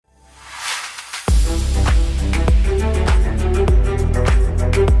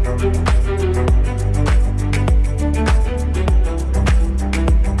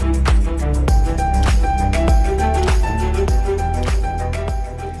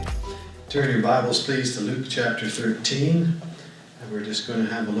Turn your Bibles, please, to Luke chapter 13. And we're just going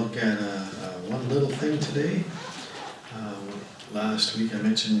to have a look at one little thing today. Last week I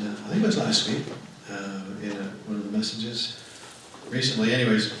mentioned, I think it was last week, in one of the messages. Recently,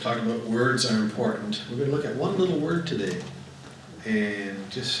 anyways, talking about words are important. We're going to look at one little word today and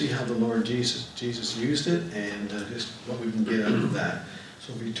just see how the Lord Jesus used it and just what we can get out of that.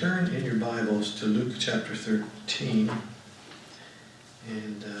 So if you turn in your Bibles to Luke chapter 13,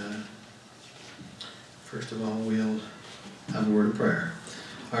 and first of all, we'll have a word of prayer.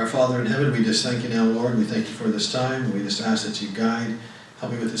 Our Father in heaven, we just thank you now, Lord. We thank you for this time. We just ask that you guide,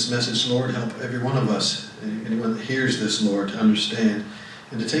 help me with this message, Lord. Help every one of us, anyone that hears this, Lord, to understand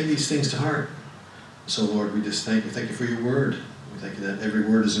and to take these things to heart. So, Lord, we just thank you. Thank you for your word. We thank you that every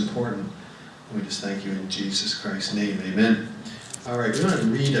word is important. And we just thank you in Jesus Christ's name. Amen. All right, we're going to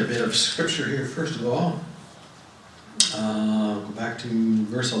read a bit of scripture here, first of all. Go back to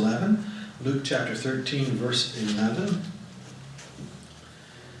verse 11. Luke chapter 13, verse 11.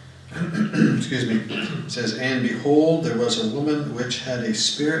 Excuse me. It says, "And behold, there was a woman which had a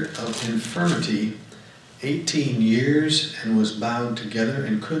spirit of infirmity 18 years, and was bowed together,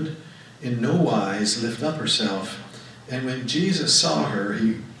 and could in no wise lift up herself. And when Jesus saw her,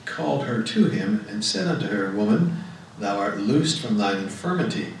 he called her to him, and said unto her, Woman, thou art loosed from thine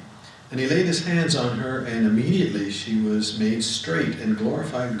infirmity. And he laid his hands on her, and immediately she was made straight, and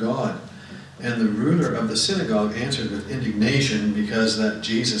glorified God. And the ruler of the synagogue answered with indignation, because that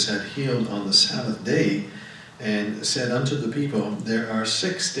Jesus had healed on the Sabbath day, and said unto the people, There are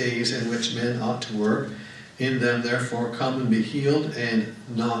 6 days in which men ought to work. In them therefore come and be healed, and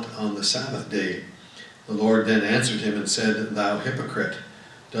not on the Sabbath day. The Lord then answered him and said, Thou hypocrite,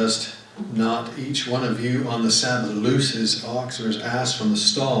 dost not each one of you on the Sabbath loose his ox or his ass from the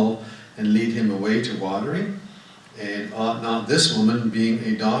stall, and lead him away to watering? And ought not this woman, being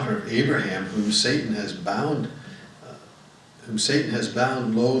a daughter of Abraham, whom Satan has bound,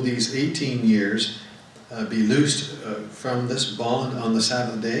 lo, these 18 years, be loosed from this bond on the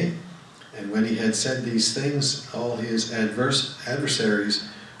Sabbath day? And when he had said these things, all his adversaries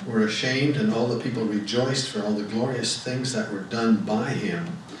were ashamed, and all the people rejoiced for all the glorious things that were done by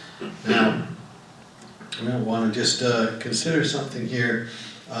him." Now, we want to just consider something here.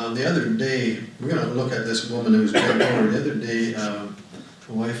 The other day, we're going to look at this woman who's bent over. The other day,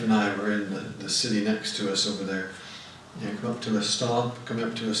 my wife and I were in the city next to us over there. And come up to a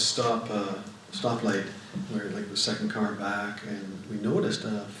stoplight, where like the second car back, and we noticed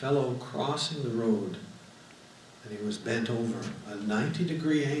a fellow crossing the road, and he was bent over a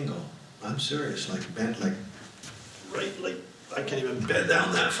 90-degree angle. I'm serious, like bent like I can't even bend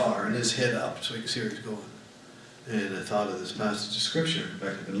down that far, and his head up so he can see where he's going. And I thought of this passage of scripture. In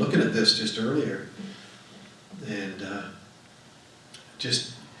fact, I've been looking at this just earlier, and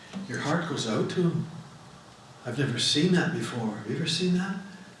just your heart goes out to him. I've never seen that before. Have you ever seen that?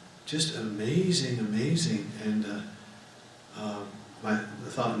 Just amazing, amazing. And the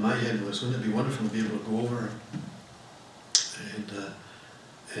thought in my head was, wouldn't it be wonderful to be able to go over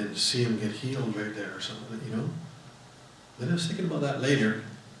and see him get healed right there or something, you know? Then I was thinking about that later,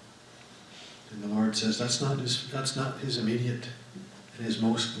 and the Lord says that's not his immediate and his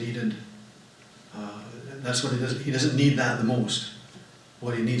most needed. That's what he does. He doesn't need that the most.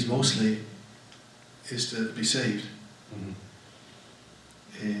 What he needs mostly is to be saved. Mm-hmm.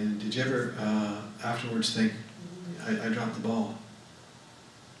 And did you ever afterwards think, I dropped the ball?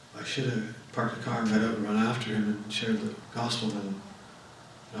 I should have parked the car and got out and run after him and shared the gospel with him.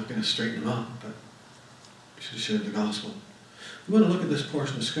 I'm not going to straighten him up, but I should have shared the gospel. We want to look at this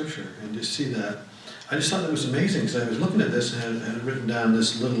portion of scripture and just see that. I just thought that was amazing, because I was looking at this and had written down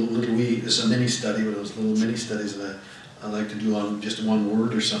this this is a mini study, one of those little mini studies that I like to do on just one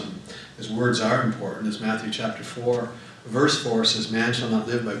word or something. Because words are important. As Matthew chapter 4, verse 4 says, Man shall not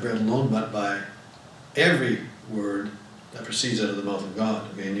live by bread alone, but by every word that proceeds out of the mouth of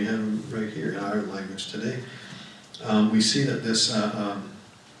God. Okay, and you have them right here in our language today. We see that this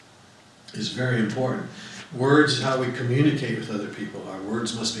is very important. Words is how we communicate with other people. Our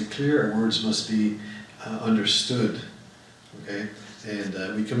words must be clear. Our words must be understood. Okay,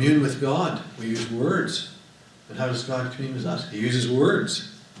 and we commune with God. We use words. And how does God commune with us? He uses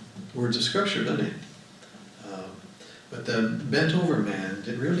words. Words of scripture, doesn't he? But the bent over man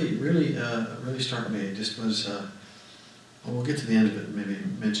did really struck me. It just was. We'll get to the end of it and maybe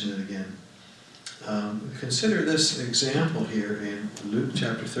mention it again. Consider this example here in Luke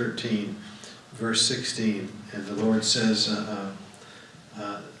chapter 13, verse 16. And the Lord says,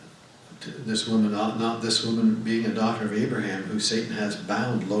 this woman, not this woman being a daughter of Abraham, who Satan has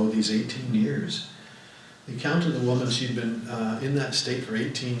bound, lo, these 18 years. The account of the woman, she'd been in that state for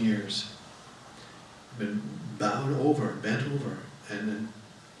 18 years. been bowed over, bent over. And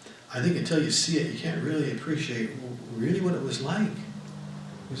I think until you see it, you can't really appreciate really what it was like.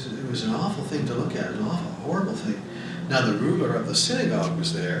 It was an awful thing to look at, an awful, horrible thing. Now the ruler of the synagogue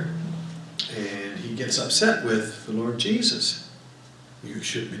was there, and he gets upset with the Lord Jesus. You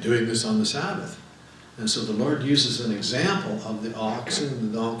should be doing this on the Sabbath. And so the Lord uses an example of the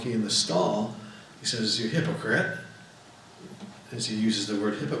oxen, the donkey, and the stall. He says, "You hypocrite," as he uses the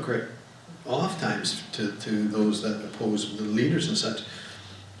word hypocrite oftentimes to those that oppose the leaders and such.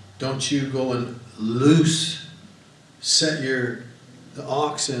 Don't you go and set the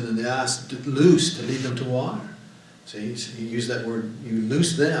oxen and the ass loose to lead them to water. See, he used that word, you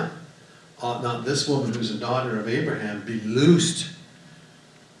loose them. Ought not this woman who's a daughter of Abraham be loosed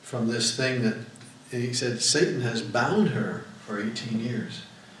from this thing that, and he said, Satan has bound her for 18 years.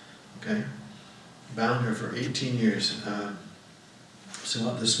 Okay? Bound her for 18 years.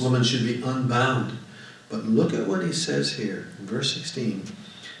 So this woman should be unbound. But look at what he says here in verse 16.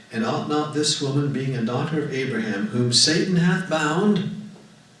 And ought not this woman, being a daughter of Abraham, whom Satan hath bound,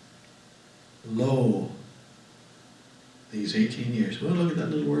 lo, these 18 years. Well, look at that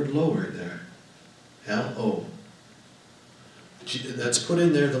little word lo right there. L-O. That's put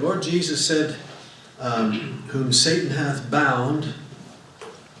in there. The Lord Jesus said, whom Satan hath bound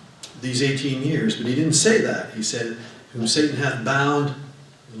these 18 years. But he didn't say that. He said, whom Satan hath bound,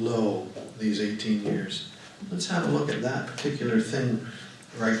 lo, these 18 years. Let's have a look at that particular thing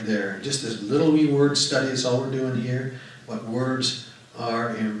right there. Just this little wee word study is all we're doing here. What words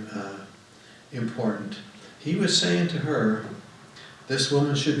are important. He was saying to her, this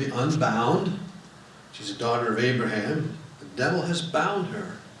woman should be unbound. She's a daughter of Abraham. The devil has bound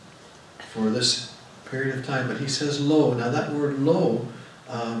her for this period of time. But he says lo. Now that word lo,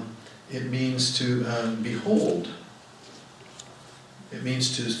 it means to behold. It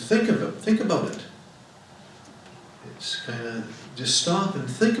means to think of it. Think about it. It's kind of just stop and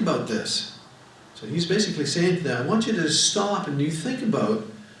think about this. So he's basically saying to them, I want you to stop and you think about,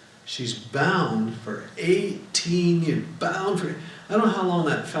 she's bound for 18 years. Bound for, I don't know how long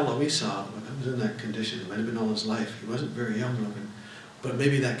that fellow we saw was in that condition. It might have been all his life. He wasn't very young looking. But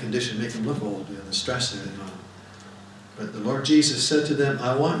maybe that condition made him look old, the stress and everything on him. But the Lord Jesus said to them,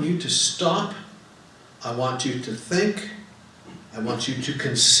 I want you to stop. I want you to think. I want you to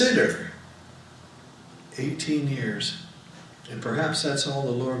consider 18 years. And perhaps that's all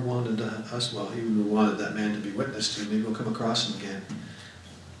the Lord wanted us. Well, he wanted that man to be witness to. Maybe we'll come across him again.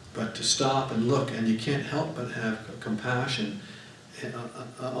 But to stop and look, and you can't help but have compassion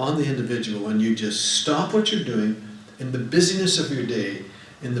on the individual when you just stop what you're doing in the busyness of your day,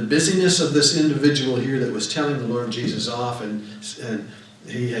 in the busyness of this individual here that was telling the Lord Jesus off, and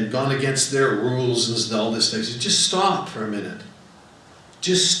he had gone against their rules and all this thing. So just stop for a minute.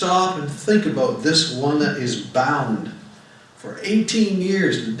 Just stop and think about this one that is bound. For 18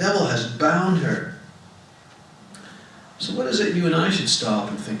 years, the devil has bound her. So what is it you and I should stop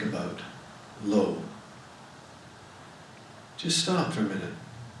and think about? Lo. Just stop for a minute.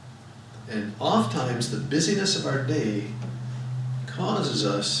 And oftentimes the busyness of our day causes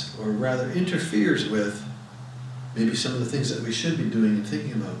us, or rather interferes with, maybe some of the things that we should be doing and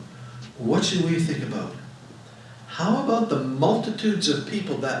thinking about. What should we think about? How about the multitudes of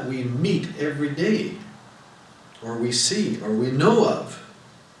people that we meet every day, or we see, or we know of,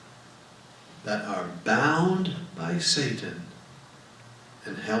 that are bound by Satan,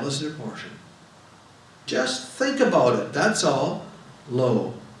 and hell is their portion? Just think about it, that's all.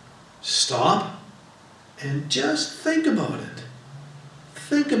 Lo. Stop and just think about it.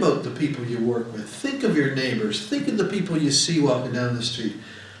 Think about the people you work with. Think of your neighbors. Think of the people you see walking down the street.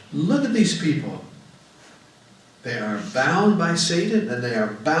 Look at these people. They are bound by Satan, and they are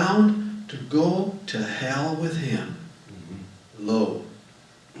bound to go to hell with him. Lo.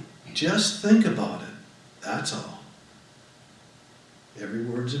 Just think about it. That's all. Every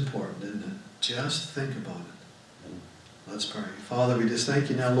word's important, isn't it? Just think about it. Let's pray. Father, we just thank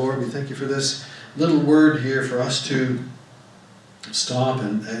you now, Lord. We thank you for this little word here for us to stop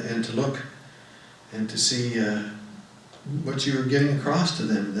and to look and to see what you were getting across to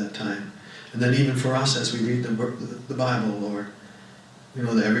them at that time. And then even for us as we read the Bible, Lord, we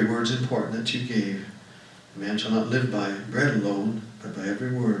know that every word's important that you gave. Man shall not live by bread alone, but by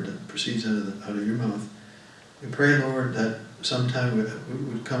every word that proceeds out of your mouth. We pray, Lord, that sometime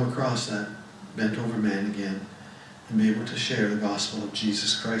we would come across that bent over man again and be able to share the gospel of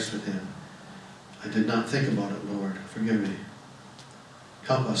Jesus Christ with him. I did not think about it, Lord. Forgive me.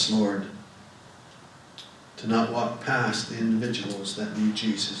 Help us, Lord, to not walk past the individuals that need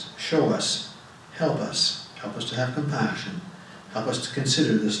Jesus. Show us. Help us. Help us to have compassion. Help us to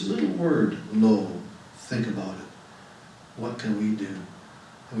consider this little word, lo, think about it. What can we do?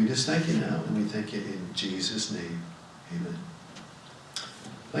 And we just thank you now, and we thank you in Jesus' name. Amen.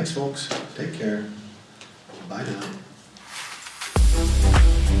 Thanks, folks. Take care. Bye now.